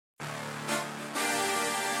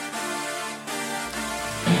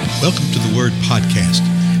Welcome to the Word Podcast.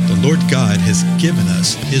 The Lord God has given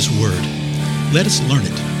us His Word. Let us learn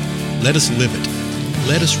it. Let us live it.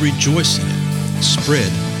 Let us rejoice in it.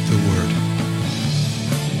 Spread the Word.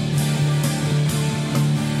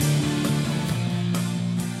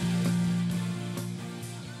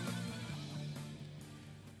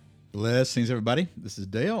 Blessings, everybody. This is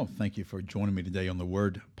Dale. Thank you for joining me today on the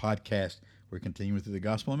Word Podcast. We're continuing through the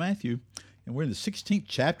Gospel of Matthew, and we're in the 16th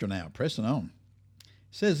chapter now, pressing on.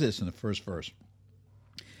 It says this in the first verse.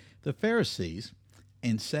 The Pharisees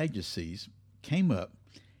and Sadducees came up,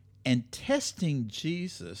 and testing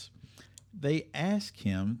Jesus, they asked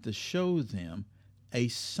him to show them a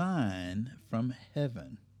sign from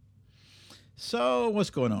heaven. So what's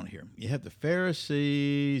going on here? You have the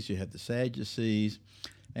Pharisees, you have the Sadducees,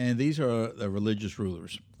 and these are the religious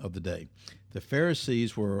rulers of the day. The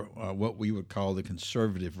Pharisees were what we would call the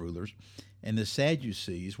conservative rulers, and the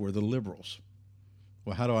Sadducees were the liberals.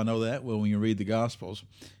 Well, how do I know that? Well, when you read the Gospels,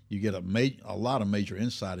 you get a lot of major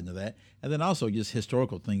insight into that, and then also just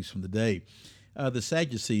historical things from the day. The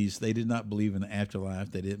Sadducees, they did not believe in the afterlife.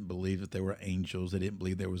 They didn't believe that there were angels. They didn't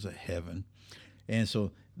believe there was a heaven. And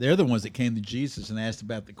so they're the ones that came to Jesus and asked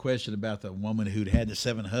about the question about the woman who'd had the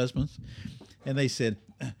 7 husbands. And they said,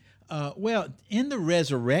 well, in the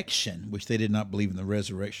resurrection, which they did not believe in the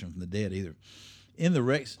resurrection from the dead either, in the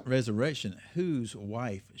resurrection, whose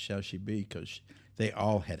wife shall she be? Because they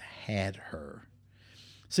all had her.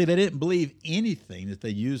 See, they didn't believe anything that they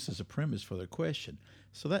used as a premise for their question.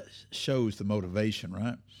 So that shows the motivation,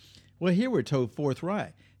 right? Well, here we're told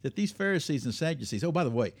forthright that these Pharisees and Sadducees, oh, by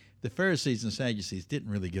the way, the Pharisees and Sadducees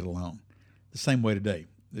didn't really get along the same way today.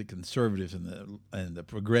 The conservatives and the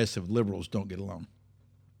progressive liberals don't get along.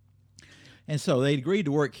 And so they agreed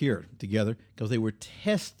to work here together because they were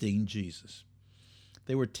testing Jesus.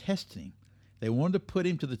 They were testing him. They wanted to put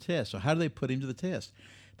him to the test. So how do they put him to the test?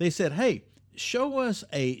 They said, hey, show us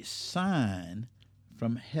a sign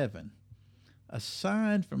from heaven. A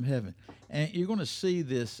sign from heaven. And you're going to see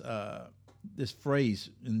this this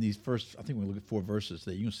phrase in these first, I think we'll look at 4 verses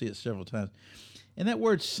there. You're going to see it several times. And that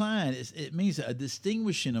word sign, it means a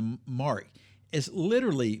distinguishing mark. It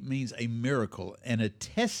literally means a miracle and a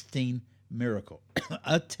testing miracle.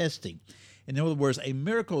 A testing. In other words, a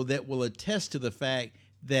miracle that will attest to the fact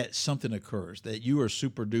that something occurs, that you are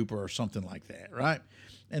super duper or something like that, right?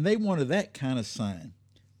 And they wanted that kind of sign.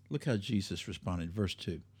 Look how Jesus responded, verse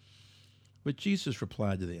 2. But Jesus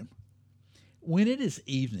replied to them, when it is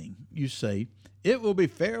evening, you say, it will be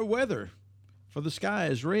fair weather, for the sky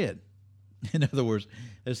is red. In other words,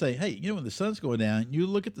 they say, hey, when the sun's going down, you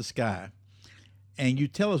look at the sky and you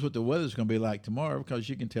tell us what the weather's going to be like tomorrow because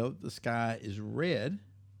you can tell that the sky is red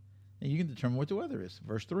and you can determine what the weather is.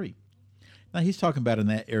 Verse 3. Now, he's talking about in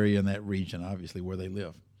that area, in that region, obviously, where they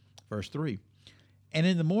live. Verse 3. And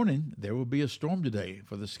in the morning, there will be a storm today,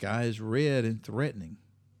 for the sky is red and threatening.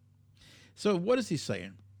 So what is he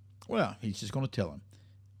saying? Well, he's just going to tell them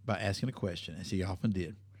by asking a question, as he often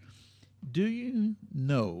did. Do you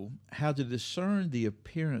know how to discern the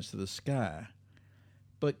appearance of the sky,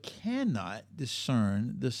 but cannot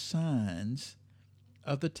discern the signs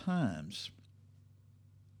of the times?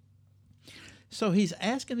 So he's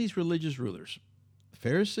asking these religious rulers, the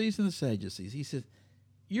Pharisees and the Sadducees, he says,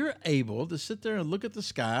 you're able to sit there and look at the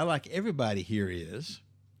sky like everybody here is.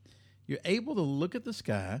 You're able to look at the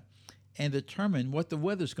sky and determine what the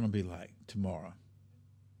weather's going to be like tomorrow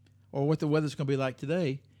or what the weather's going to be like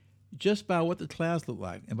today just by what the clouds look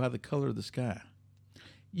like and by the color of the sky.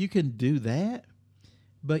 You can do that,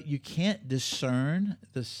 but you can't discern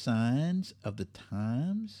the signs of the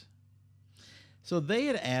times. So they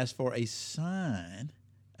had asked for a sign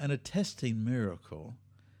and a testing miracle,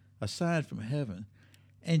 a sign from heaven.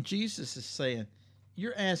 And Jesus is saying,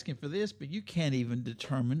 you're asking for this, but you can't even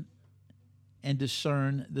determine and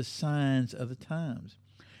discern the signs of the times.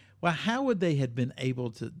 Well, how would they have been able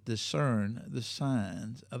to discern the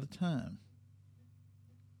signs of the time?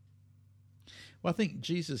 Well, I think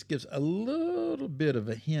Jesus gives a little bit of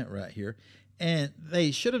a hint right here. And they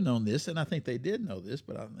should have known this, and I think they did know this,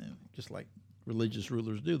 but I mean, just like religious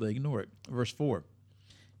rulers do, they ignore it. Verse 4,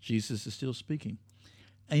 Jesus is still speaking.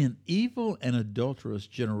 An evil and adulterous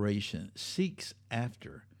generation seeks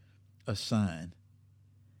after a sign,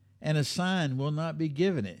 and a sign will not be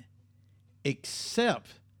given it,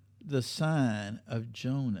 except the sign of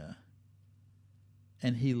Jonah.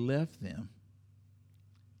 And he left them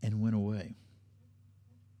and went away.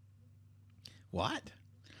 What?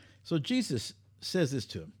 So Jesus says this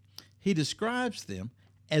to them. He describes them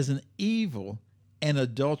as an evil and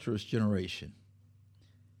adulterous generation.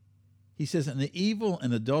 He says, and the evil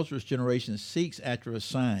and adulterous generation seeks after a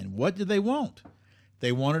sign. What do they want?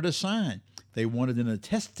 They wanted a sign. They wanted an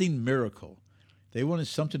attesting miracle. They wanted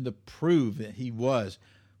something to prove that he was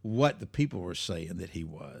what the people were saying that he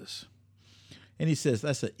was. And he says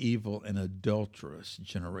that's an evil and adulterous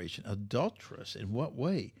generation. Adulterous in what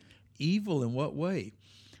way? Evil in what way?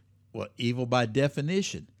 Well, evil by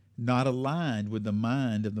definition, not aligned with the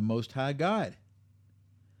mind of the Most High God,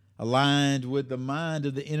 aligned with the mind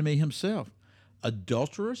of the enemy himself.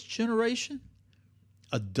 Adulterous generation?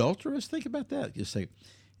 Adulterous? Think about that. Just say,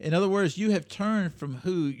 in other words, you have turned from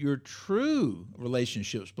who your true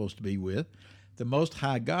relationship is supposed to be with, the Most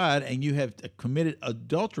High God, and you have committed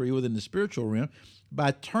adultery within the spiritual realm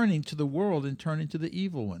by turning to the world and turning to the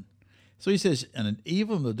evil one. So he says, an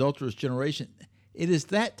evil and adulterous generation, it is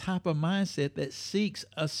that type of mindset that seeks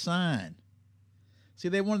a sign. See,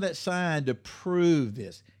 they wanted that sign to prove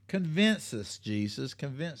this. Convince us, Jesus,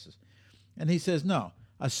 convince us. And he says, no,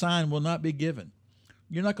 a sign will not be given.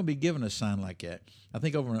 You're not going to be given a sign like that. I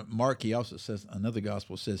think over in Mark, he also says, another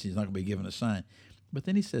gospel says he's not going to be given a sign. But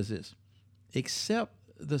then he says this, except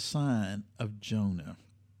the sign of Jonah.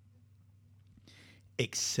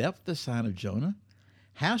 Except the sign of Jonah?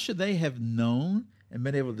 How should they have known and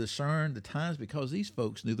been able to discern the times? Because these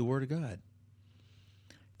folks knew the Word of God.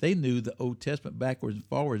 They knew the Old Testament backwards and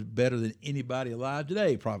forwards better than anybody alive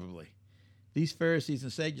today, probably. These Pharisees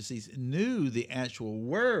and Sadducees knew the actual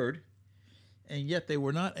Word, and yet they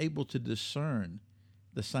were not able to discern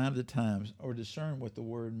the sign of the times or discern what the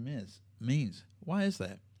Word means. Why is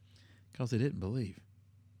that? Because they didn't believe.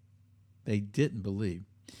 They didn't believe.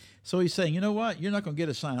 So he's saying, you know what? You're not going to get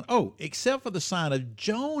a sign. Oh, except for the sign of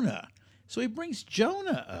Jonah. So he brings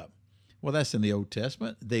Jonah up. Well, that's in the Old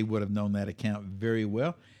Testament. They would have known that account very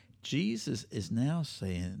well. Jesus is now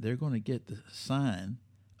saying they're going to get the sign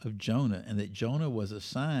of Jonah, and that Jonah was a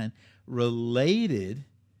sign related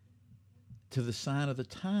to the sign of the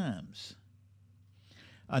times.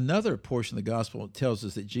 Another portion of the gospel tells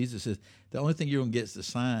us that Jesus says the only thing you're going to get is the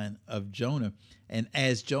sign of Jonah. And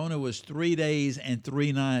as Jonah was 3 days and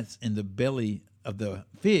 3 nights in the belly of the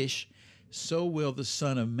fish, so will the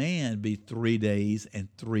Son of Man be 3 days and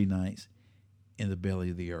 3 nights in the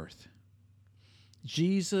belly of the earth.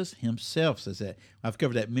 Jesus himself says that. I've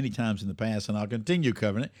covered that many times in the past, and I'll continue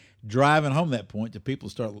covering it, driving home that point till people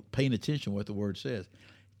start paying attention to what the Word says.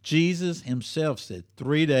 Jesus himself said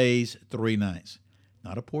 3 days, 3 nights.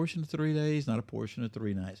 Not a portion of 3 days, not a portion of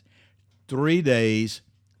 3 nights. 3 days,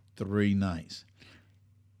 3 nights.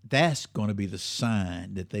 That's going to be the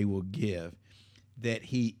sign that they will give that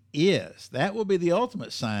he is. That will be the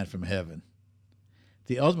ultimate sign from heaven.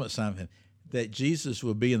 The ultimate sign from heaven. That Jesus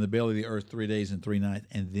will be in the belly of the earth 3 days and 3 nights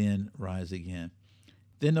and then rise again.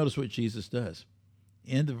 Then notice what Jesus does.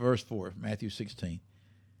 End of verse 4, Matthew 16.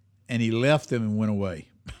 And he left them and went away.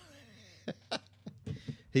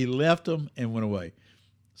 He left them and went away.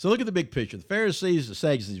 So look at the big picture. The Pharisees, the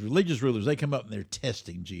Sadducees, religious rulers, they come up and they're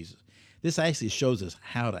testing Jesus. This actually shows us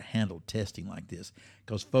how to handle testing like this.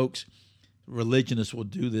 Because, folks, religionists will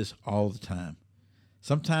do this all the time.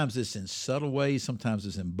 Sometimes it's in subtle ways. Sometimes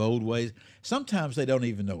it's in bold ways. Sometimes they don't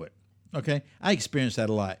even know it. Okay? I experience that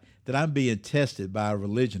a lot, that I'm being tested by a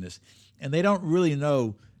religionist, and they don't really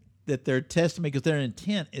know that they're testing me because their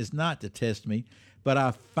intent is not to test me, but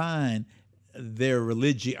I find their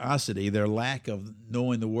religiosity, their lack of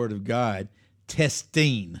knowing the Word of God,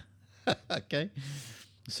 testing. Okay?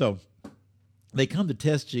 So they come to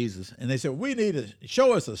test Jesus, and they say, we need to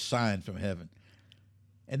show us a sign from heaven.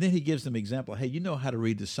 And then he gives them an example. Hey, you know how to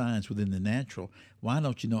read the signs within the natural. Why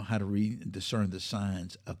don't you know how to read and discern the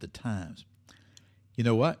signs of the times? You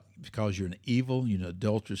know what? Because you're an evil, you're an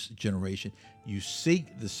adulterous generation. You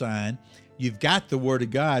seek the sign. You've got the Word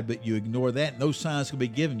of God, but you ignore that. No signs can be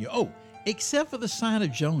given you. Oh, except for the sign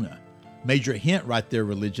of Jonah. Major hint right there,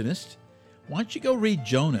 religionists. Why don't you go read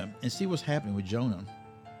Jonah and see what's happening with Jonah?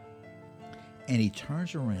 And he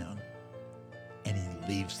turns around and he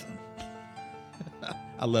leaves them.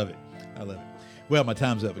 I love it. I love it. Well, my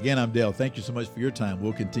time's up. Again, I'm Dale. Thank you so much for your time.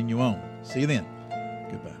 We'll continue on. See you then.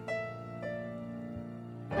 Goodbye.